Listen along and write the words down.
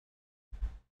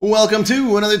Welcome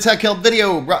to another TechHelp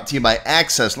video brought to you by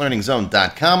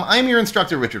AccessLearningZone.com. I'm your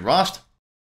instructor, Richard Rost.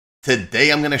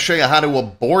 Today I'm going to show you how to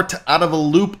abort out of a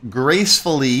loop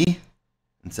gracefully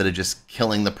instead of just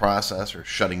killing the process or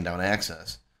shutting down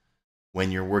Access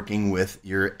when you're working with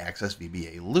your Access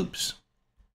VBA loops.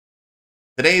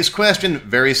 Today's question,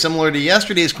 very similar to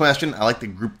yesterday's question. I like to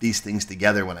group these things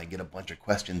together when I get a bunch of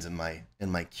questions in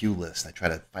my queue list. I try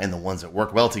to find the ones that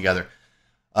work well together.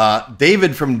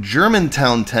 David from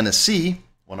Germantown, Tennessee,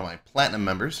 one of my platinum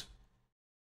members.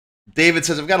 David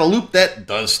says, I've got a loop that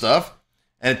does stuff,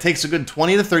 and it takes a good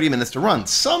 20 to 30 minutes to run.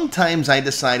 Sometimes I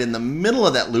decide in the middle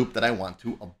of that loop that I want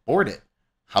to abort it.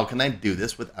 How can I do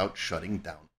this without shutting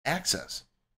down Access?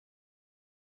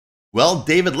 Well,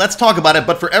 David, let's talk about it.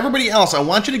 But for everybody else, I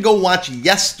want you to go watch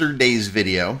yesterday's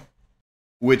video,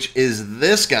 which is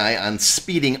this guy on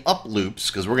speeding up loops,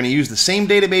 because we're going to use the same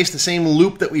database, the same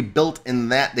loop that we built in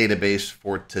that database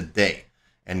for today.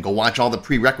 And go watch all the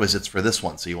prerequisites for this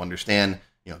one so you understand,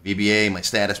 VBA, my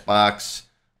status box.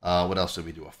 What else did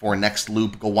we do? A for next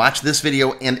loop. Go watch this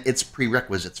video and its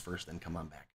prerequisites first, then come on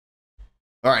back.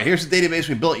 All right, here's the database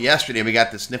we built yesterday. We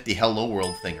got this nifty hello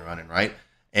world thing running, right?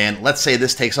 And let's say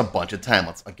this takes a bunch of time.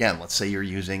 Let's say you're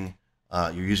using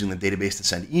the database to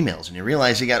send emails, and you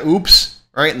realize you got oops.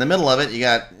 Right in the middle of it, you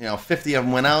got 50 of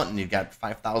them went out, and you've got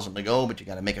 5,000 to go, but you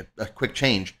got to make a quick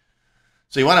change.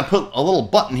 So you want to put a little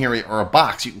button here or a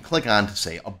box you can click on to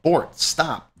say abort,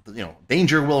 stop,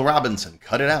 danger, Will Robinson,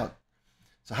 cut it out.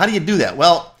 So how do you do that?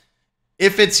 Well,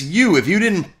 if it's you, if you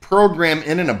didn't program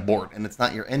in an abort and it's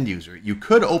not your end user, you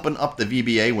could open up the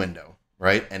VBA window,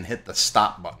 right, and hit the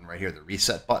stop button right here, the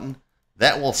reset button.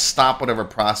 That will stop whatever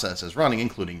process is running,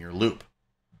 including your loop.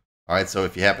 All right, so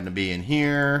if you happen to be in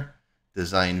here,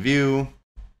 design view,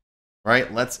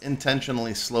 right? Let's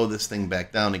intentionally slow this thing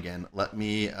back down again. Let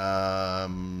me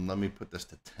put this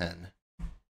to 10.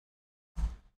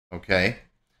 Okay.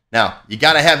 Now you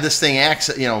got to have this thing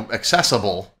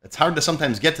accessible. It's hard to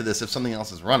sometimes get to this if something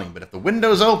else is running. But if the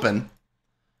window's open,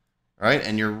 all right,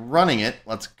 and you're running it,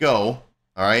 let's go.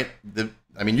 All right.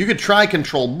 You could try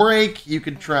control break. You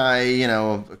could try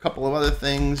a couple of other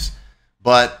things,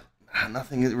 but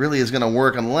nothing really is going to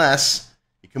work unless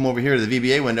you come over here to the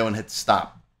VBA window and hit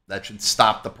stop. That should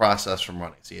stop the process from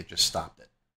running. See, it just stopped it.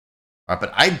 All right,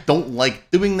 but I don't like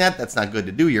doing that. That's not good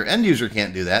to do. Your end user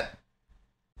can't do that.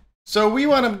 So we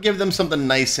want to give them something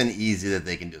nice and easy that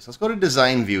they can do. So let's go to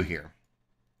design view here.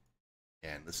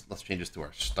 And let's change this to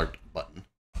our start button.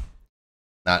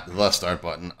 Not the start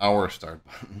button, our start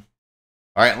button.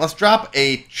 All right, let's drop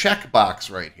a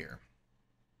checkbox right here.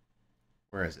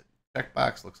 Where is it?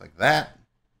 Checkbox looks like that.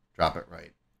 Drop it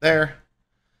right there.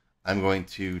 I'm going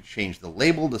to change the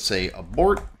label to say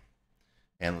abort,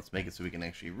 and let's make it so we can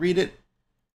actually read it.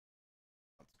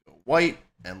 Let's go white,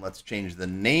 and let's change the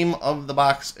name of the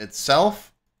box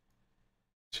itself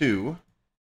to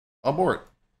abort.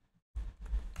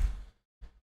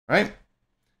 All right,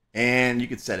 and you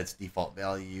could set its default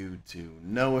value to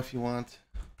no if you want.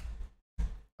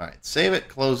 All right, save it,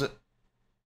 close it,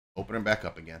 open it back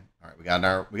up again. All right,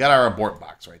 we got our abort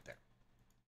box right there.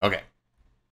 Okay.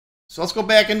 So let's go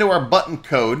back into our button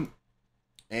code,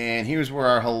 and here's where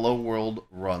our hello world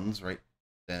runs, right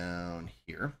down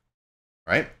here,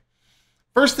 right?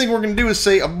 First thing we're going to do is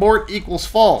say abort equals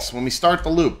false when we start the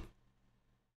loop,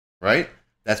 right?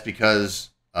 That's because,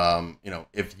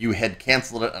 if you had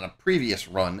canceled it on a previous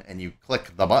run and you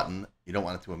click the button, you don't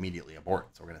want it to immediately abort.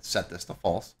 So we're going to set this to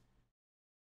false.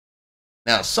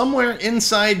 Now, somewhere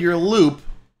inside your loop,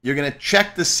 you're going to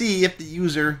check to see if the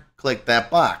user clicked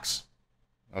that box.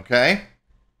 Okay?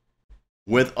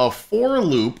 With a for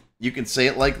loop, you can say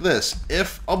it like this.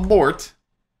 If abort,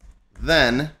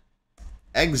 then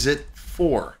exit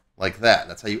for. Like that.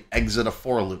 That's how you exit a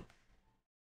for loop.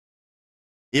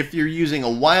 If you're using a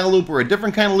while loop or a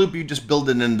different kind of loop, you just build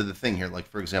it into the thing here. Like,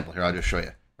 for example, here, I'll just show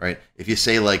you. Right? If you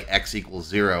say like x equals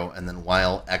 0 and then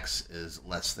while x is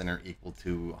less than or equal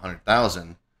to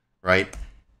 100,000, right?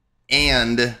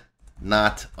 And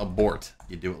not abort.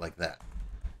 You do it like that.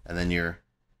 And then your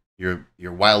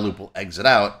while loop will exit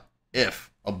out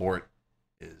if abort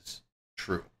is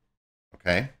true.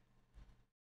 Okay?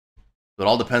 So it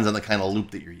all depends on the kind of loop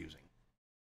that you're using.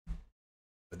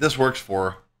 But this works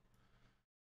for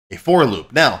a for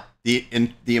loop. Now, the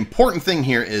important thing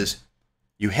here is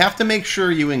you have to make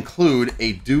sure you include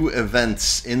a do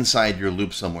events inside your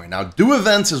loop somewhere. Now, do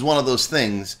events is one of those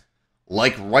things,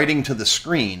 like writing to the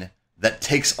screen, that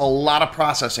takes a lot of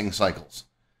processing cycles.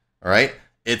 All right?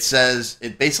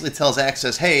 It basically tells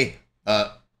Access, hey,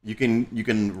 you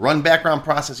can run background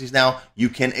processes now. You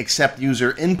can accept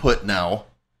user input now,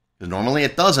 because normally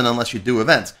it doesn't unless you do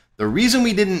events. The reason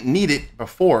we didn't need it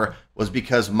before was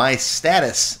because my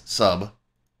status sub,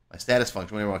 my status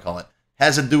function, whatever you want to call it,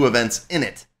 has a do events in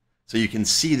it. So you can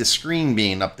see the screen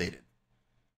being updated.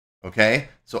 Okay?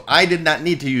 So I did not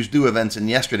need to use do events in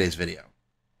yesterday's video.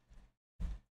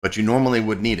 But you normally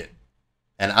would need it.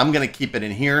 And I'm going to keep it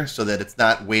in here so that it's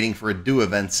not waiting for a do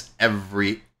events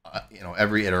every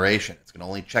iteration. It's going to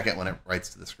only check it when it writes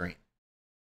to the screen.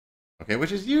 Okay,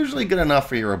 which is usually good enough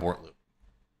for your abort loop.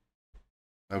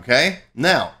 Okay,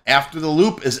 now, after the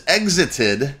loop is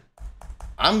exited,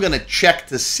 I'm going to check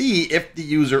to see if the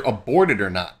user aborted or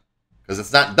not. Because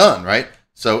it's not done, right?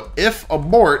 So if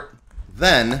abort,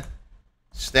 then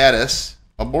status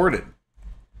aborted.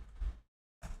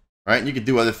 Right? And you could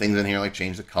do other things in here like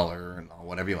change the color and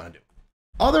whatever you want to do.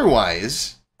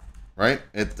 Otherwise, right,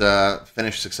 it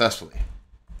finished successfully.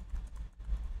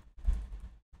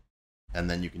 And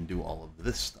then you can do all of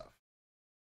this stuff.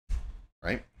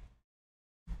 Right?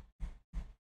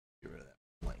 Get rid of that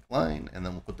blank line, and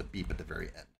then we'll put the beep at the very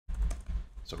end.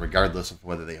 So regardless of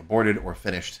whether they aborted or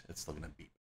finished, it's still going to beep.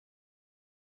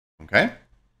 Okay?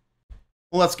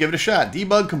 Well, let's give it a shot.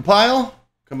 Debug, compile.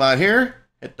 Come out here.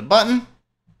 Hit the button.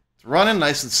 It's running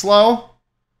nice and slow.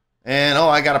 And, oh,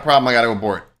 I got a problem. I got to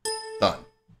abort. Done.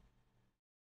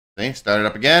 See? Start it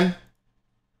up again.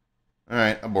 All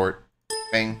right, abort.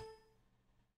 Bang.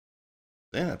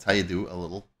 See? That's how you do a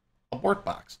little abort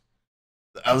box.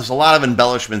 There's a lot of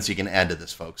embellishments you can add to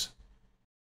this, folks.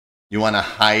 You want to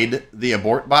hide the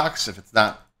abort box if it's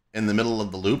not in the middle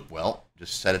of the loop? Well,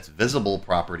 just set its visible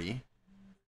property,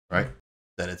 right?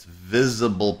 Set its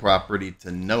visible property to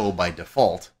no by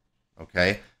default,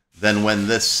 okay? Then when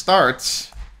this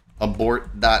starts,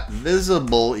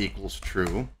 abort.visible equals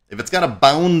true. If it's got a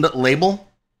bound label,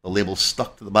 the label's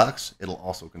stuck to the box, it'll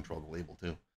also control the label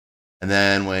too. And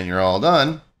then when you're all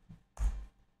done,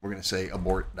 we're going to say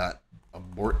abort.visible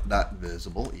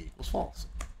equals false.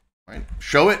 Right?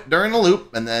 Show it during the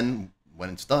loop, and then when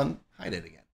it's done, hide it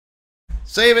again.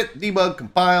 Save it, debug,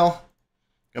 compile,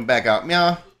 come back out,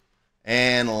 meow,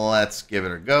 and let's give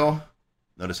it a go.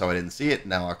 Notice how I didn't see it.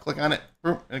 Now I'll click on it,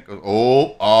 and it goes,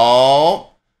 oh,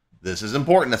 this is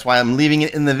important. That's why I'm leaving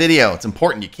it in the video. It's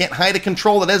important. You can't hide a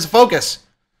control that has a focus.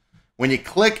 When you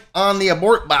click on the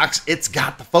abort box, it's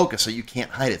got the focus, so you can't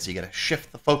hide it. So you got to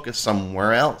shift the focus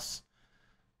somewhere else.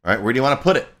 All right, where do you want to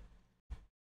put it?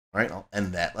 All right, I'll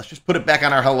end that. Let's just put it back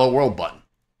on our Hello World button.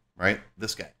 Right,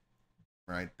 this guy.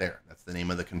 Right there. That's the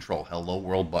name of the control, Hello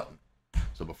World button.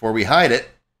 So before we hide it,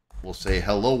 we'll say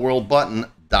Hello World button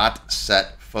dot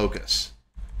set focus,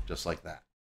 just like that.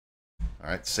 All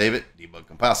right, save it, debug,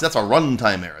 compile. So that's a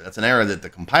runtime error. That's an error that the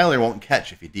compiler won't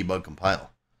catch if you debug,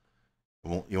 compile.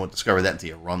 You won't discover that until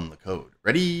you run the code.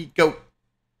 Ready, go,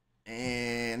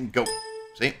 and go.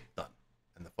 See, done.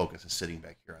 And the focus is sitting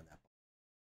back here on that.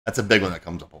 That's a big one that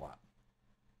comes up a lot.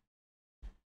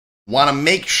 Want to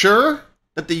make sure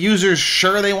that the user's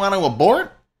sure they want to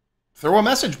abort? Throw a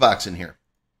message box in here.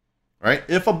 Right?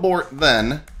 If abort,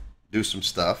 then do some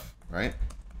stuff. Right?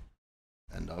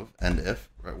 End of, end if.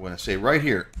 Right, we're going to say right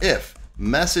here, if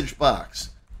message box,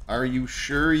 are you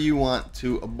sure you want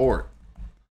to abort?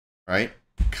 Right?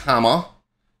 Comma,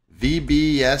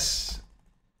 VBS,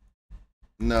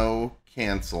 no,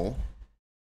 cancel,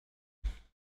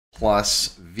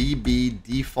 plus VB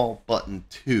default button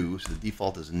 2, so the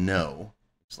default is no.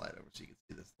 Slide over so you can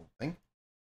see this little thing.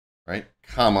 Right?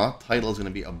 Comma, title is going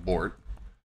to be abort.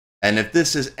 And if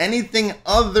this is anything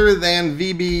other than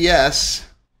VBS,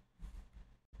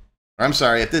 or I'm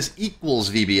sorry, if this equals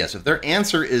VBS, if their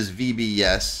answer is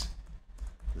VBS,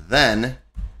 then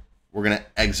we're going to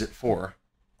exit for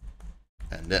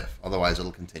end if. Otherwise,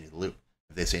 it'll continue the loop.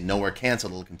 If they say no or cancel,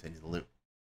 it'll continue the loop.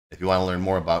 If you want to learn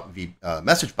more about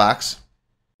message box,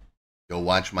 go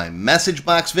watch my message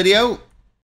box video.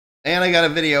 And I got a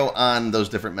video on those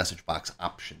different message box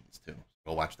options too.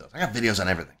 Go watch those. I got videos on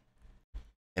everything.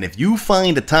 And if you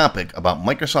find a topic about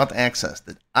Microsoft Access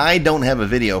that I don't have a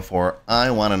video for, I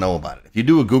want to know about it. If you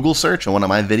do a Google search and one of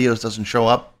my videos doesn't show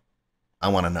up, I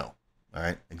want to know. All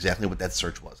right, exactly what that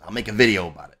search was. I'll make a video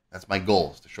about it. That's my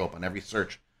goal, is to show up on every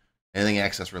search, anything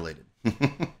Access related.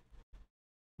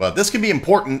 But this can be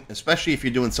important, especially if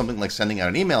you're doing something like sending out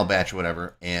an email batch or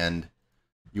whatever, and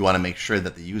you want to make sure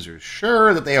that the user is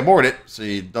sure that they abort it, so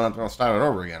you don't have to start it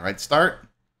over again, right? Start,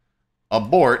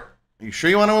 abort. Are you sure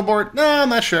you want to abort? No, I'm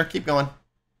not sure. Keep going.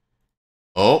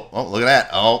 Oh, look at that.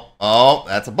 Oh,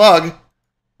 that's a bug.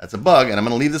 That's a bug, and I'm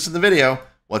going to leave this in the video.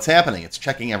 What's happening? It's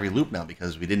checking every loop now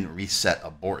because we didn't reset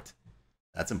abort.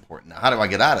 That's important. Now, how do I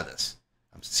get out of this?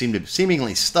 I'm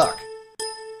seemingly stuck.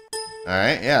 All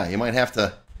right, yeah, you might have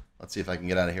to. Let's see if I can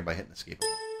get out of here by hitting escape.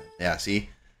 Yeah, see?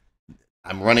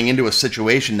 I'm running into a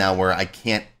situation now where I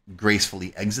can't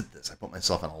gracefully exit this. I put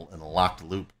myself in a locked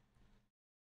loop.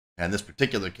 And in this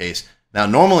particular case, now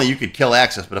normally you could kill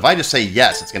access, but if I just say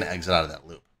yes, it's going to exit out of that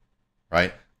loop,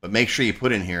 right? But make sure you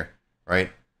put in here, right?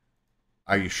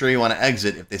 Are you sure you want to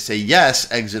exit? If they say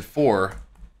yes, exit 4.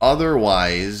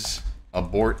 Otherwise,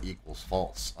 abort equals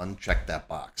false. Uncheck that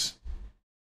box.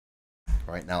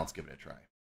 All right, now let's give it a try.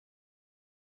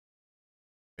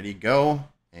 Ready, go,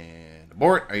 and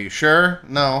abort. Are you sure?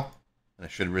 No. And I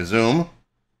should resume.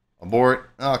 Abort.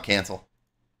 Oh, cancel.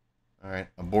 All right,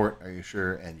 abort. Are you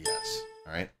sure? And yes.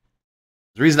 All right.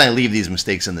 The reason I leave these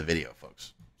mistakes in the video,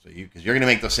 folks, because you're going to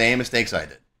make the same mistakes I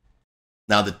did.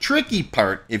 Now, the tricky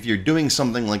part, if you're doing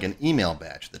something like an email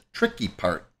batch, the tricky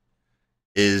part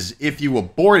is if you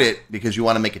abort it because you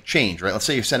want to make a change, right? Let's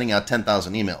say you're sending out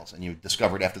 10,000 emails and you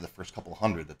discovered after the first couple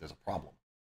hundred that there's a problem.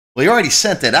 Well, you already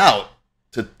sent it out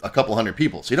to a couple hundred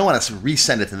people, so you don't want to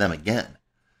resend it to them again.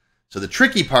 So the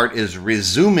tricky part is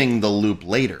resuming the loop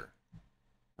later,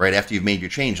 right after you've made your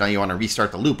change. Now you want to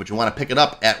restart the loop, but you want to pick it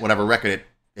up at whatever record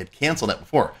it canceled it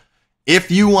before.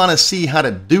 If you want to see how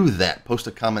to do that, post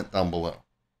a comment down below.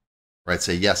 Right?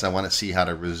 Say, yes, I want to see how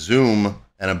to resume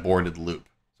an aborted loop.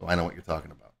 So I know what you're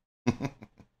talking about. All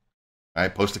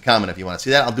right, post a comment if you want to see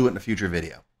that. I'll do it in a future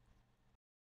video.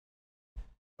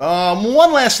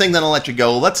 One last thing, then I'll let you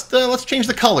go. Let's change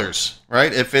the colors,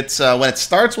 right? If it's when it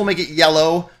starts, we'll make it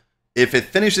yellow. If it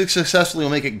finishes successfully,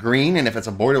 we'll make it green, and if it's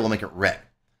aborted, we'll make it red.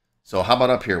 So how about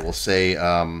up here? We'll say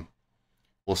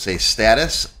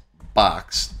status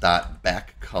box dot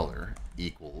back color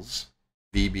equals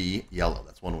VB yellow.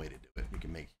 That's one way to do it. You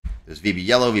can make there's VB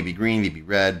yellow, VB green, VB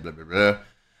red, blah blah blah,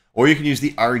 or you can use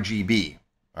the RGB,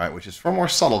 all right, which is for more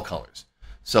subtle colors.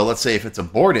 So let's say if it's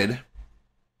aborted,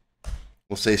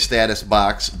 we'll say status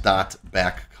box dot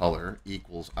back color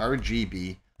equals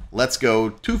RGB. Let's go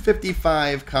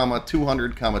 255,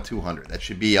 200, 200. That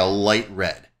should be a light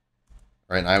red,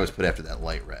 right? And I always put after that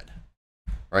light red,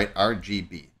 right?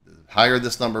 RGB. Higher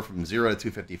this number from 0 to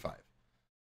 255.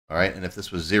 All right, and if this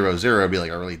was 00, it'd be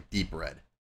like a really deep red.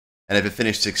 And if it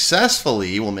finished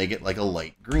successfully, we'll make it like a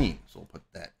light green. So we'll put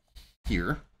that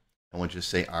here. And we'll just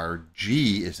say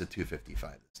RG is the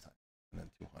 255 this time. And then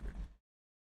 200.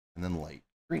 And then light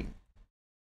green.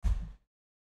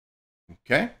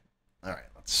 Okay. All right,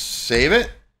 let's save it.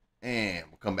 And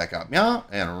we'll come back out meow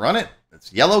and run it.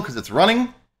 It's yellow because it's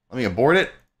running. Let me abort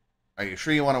it. Are you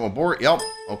sure you want to abort? Yep.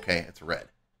 Okay, it's red.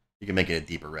 You can make it a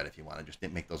deeper red if you want to. Just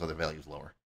make those other values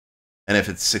lower. And if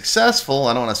it's successful,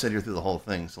 I don't want to sit here through the whole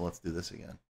thing, so let's do this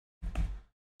again.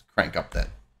 Let's crank up that.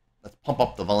 Let's pump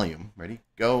up the volume. Ready?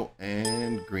 Go,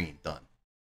 and green. Done.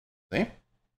 See?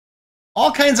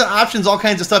 All kinds of options, all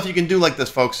kinds of stuff you can do like this,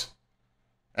 folks.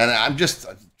 And I'm just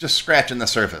scratching the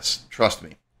surface. Trust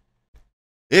me.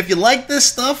 If you like this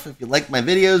stuff, if you like my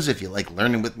videos, if you like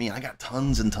learning with me, I got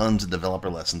tons and tons of developer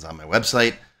lessons on my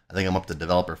website. I think I'm up to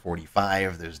Developer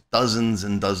 45. There's dozens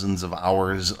and dozens of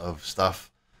hours of stuff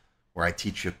where I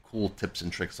teach you cool tips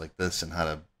and tricks like this and how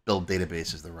to build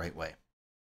databases the right way.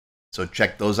 So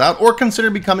check those out or consider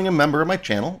becoming a member of my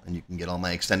channel and you can get all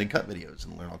my extended cut videos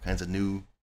and learn all kinds of new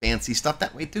fancy stuff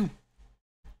that way too.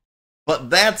 But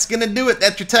that's going to do it.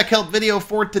 That's your Tech Help video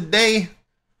for today.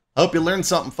 I hope you learned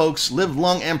something, folks. Live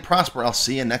long and prosper. I'll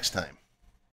see you next time.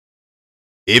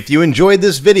 If you enjoyed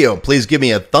this video, please give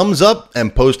me a thumbs up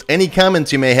and post any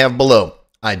comments you may have below.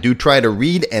 I do try to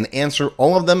read and answer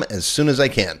all of them as soon as I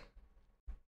can.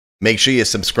 Make sure you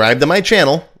subscribe to my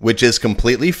channel, which is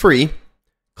completely free.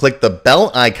 Click the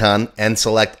bell icon and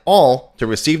select all to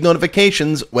receive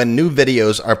notifications when new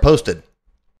videos are posted.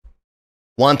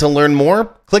 Want to learn more?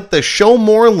 Click the Show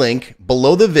More link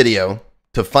below the video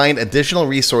to find additional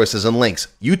resources and links.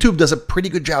 YouTube does a pretty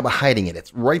good job of hiding it.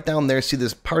 It's right down there. See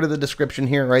this part of the description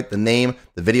here, right? The name,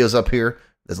 the video's up here.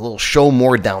 There's a little Show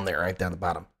More down there, right down the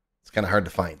bottom. It's kind of hard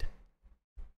to find.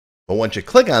 But once you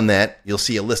click on that, you'll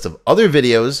see a list of other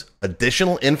videos,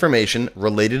 additional information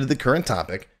related to the current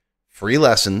topic, free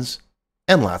lessons,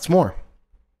 and lots more.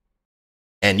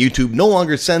 And YouTube no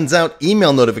longer sends out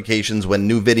email notifications when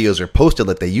new videos are posted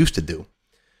like they used to do.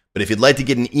 But if you'd like to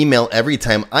get an email every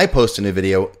time I post a new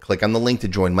video, click on the link to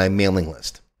join my mailing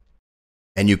list.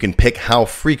 And you can pick how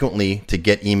frequently to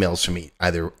get emails from me,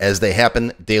 either as they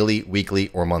happen, daily, weekly,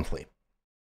 or monthly.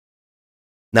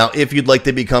 Now, if you'd like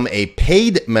to become a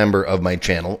paid member of my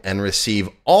channel and receive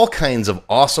all kinds of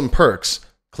awesome perks,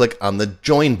 click on the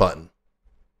Join button.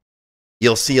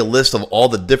 You'll see a list of all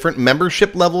the different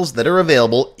membership levels that are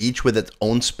available, each with its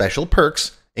own special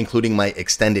perks, including my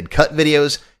extended cut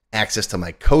videos, access to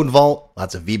my code vault,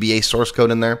 lots of VBA source code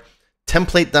in there,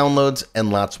 template downloads, and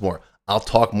lots more. I'll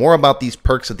talk more about these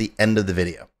perks at the end of the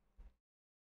video.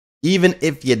 Even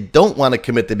if you don't want to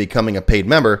commit to becoming a paid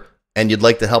member and you'd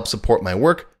like to help support my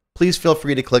work, please feel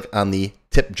free to click on the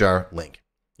tip jar link.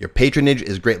 Your patronage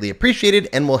is greatly appreciated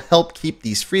and will help keep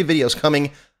these free videos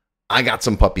coming. I got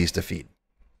some puppies to feed.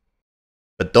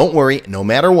 But don't worry, no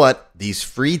matter what, these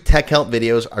free tech help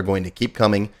videos are going to keep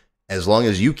coming. As long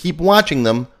as you keep watching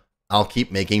them, I'll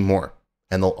keep making more,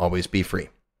 and they'll always be free.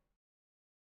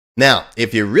 Now,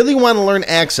 if you really want to learn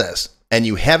Access and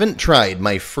you haven't tried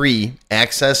my free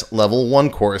Access Level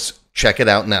 1 course, check it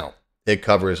out now. It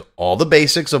covers all the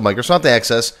basics of Microsoft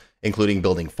Access, including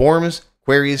building forms,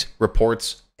 queries,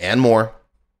 reports, and more.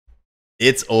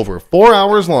 It's over 4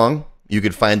 hours long. You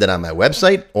can find it on my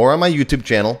website or on my YouTube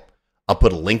channel. I'll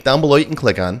put a link down below you can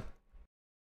click on.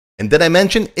 And did I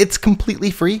mention it's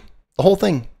completely free? The whole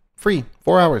thing, free,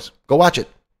 4 hours. Go watch it.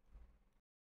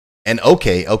 And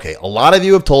okay, a lot of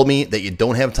you have told me that you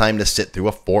don't have time to sit through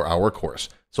a 4-hour course.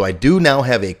 So I do now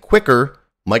have a quicker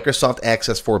Microsoft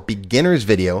Access for Beginners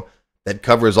video that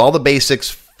covers all the basics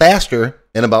faster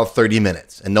in about 30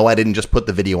 minutes. And no, I didn't just put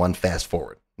the video on fast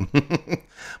forward.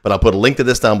 But I'll put a link to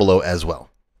this down below as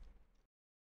well.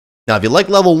 Now, if you like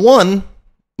level 1,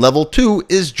 level 2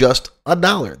 is just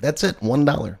 $1. That's it,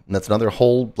 $1. And that's another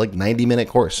whole 90-minute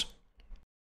course.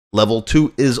 Level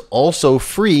 2 is also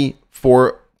free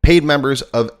for paid members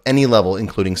of any level,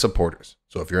 including supporters.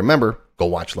 So if you're a member, go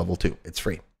watch level 2. It's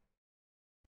free.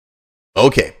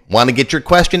 Okay, want to get your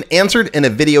question answered in a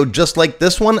video just like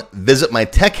this one? Visit my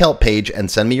TechHelp page and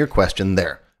send me your question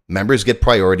there. Members get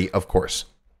priority, of course.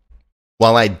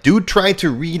 While I do try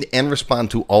to read and respond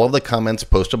to all of the comments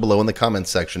posted below in the comments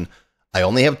section, I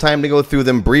only have time to go through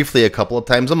them briefly a couple of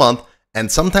times a month,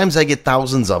 and sometimes I get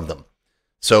thousands of them.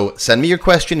 So send me your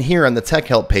question here on the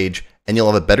TechHelp page, and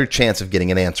you'll have a better chance of getting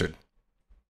it answered.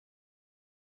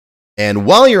 And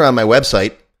while you're on my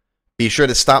website, be sure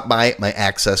to stop by my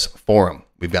Access forum.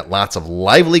 We've got lots of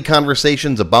lively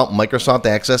conversations about Microsoft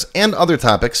Access and other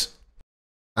topics.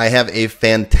 I have a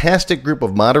fantastic group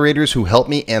of moderators who help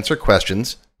me answer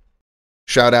questions.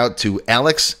 Shout out to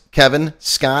Alex, Kevin,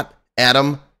 Scott,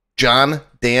 Adam, John,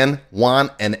 Dan, Juan,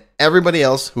 and everybody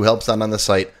else who helps out on the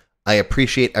site. I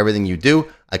appreciate everything you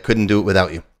do. I couldn't do it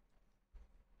without you.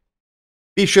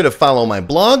 Be sure to follow my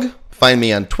blog, find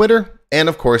me on Twitter, and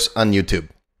of course on YouTube.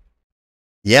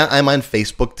 Yeah, I'm on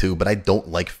Facebook too, but I don't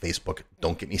like Facebook.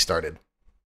 Don't get me started.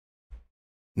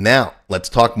 Now, let's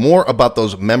talk more about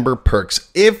those member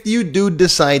perks if you do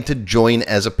decide to join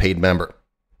as a paid member.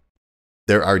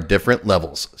 There are different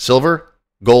levels: Silver,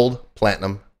 Gold,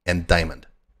 Platinum, and Diamond.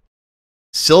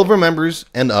 Silver members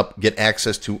and up get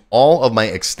access to all of my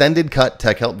extended cut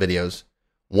tech help videos,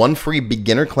 one free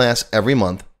beginner class every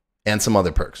month, and some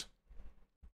other perks.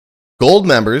 Gold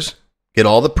members get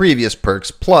all the previous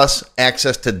perks, plus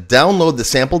access to download the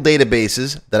sample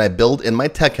databases that I build in my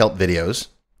tech help videos,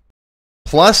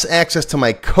 plus access to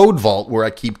my code vault where I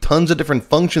keep tons of different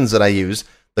functions that I use,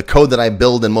 the code that I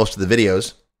build in most of the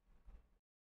videos.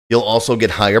 You'll also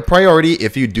get higher priority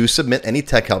if you do submit any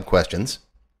tech help questions.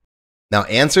 Now,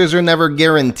 answers are never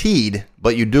guaranteed,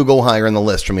 but you do go higher in the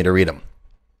list for me to read them.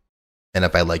 And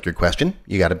if I like your question,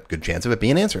 you got a good chance of it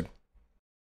being answered.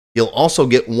 You'll also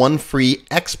get one free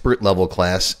expert level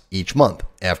class each month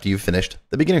after you've finished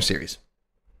the beginner series.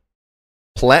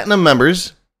 Platinum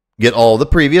members get all the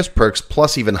previous perks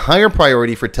plus even higher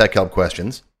priority for tech help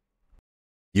questions.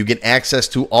 You get access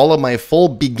to all of my full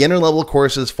beginner level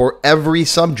courses for every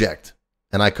subject.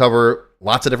 And I cover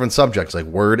lots of different subjects like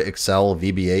Word, Excel,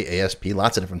 VBA, ASP,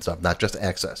 lots of different stuff, not just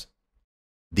Access.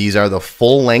 These are the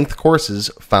full-length courses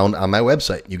found on my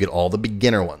website. You get all the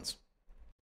beginner ones.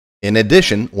 In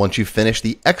addition, once you finish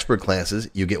the expert classes,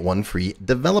 you get one free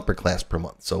developer class per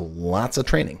month. So lots of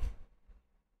training.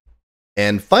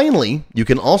 And finally, you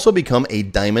can also become a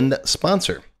Diamond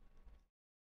sponsor.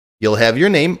 You'll have your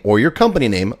name or your company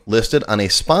name listed on a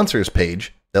sponsors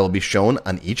page that will be shown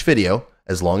on each video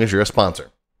as long as you're a sponsor.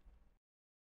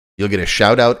 You'll get a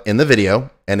shout out in the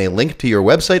video and a link to your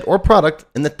website or product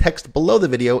in the text below the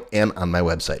video and on my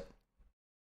website.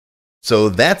 So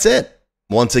that's it.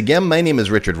 Once again, my name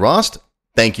is Richard Rost.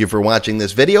 Thank you for watching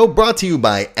this video brought to you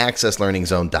by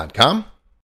accesslearningzone.com.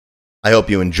 I hope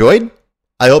you enjoyed.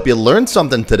 I hope you learned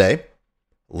something today.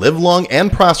 Live long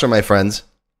and prosper, my friends.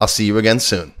 I'll see you again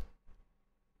soon.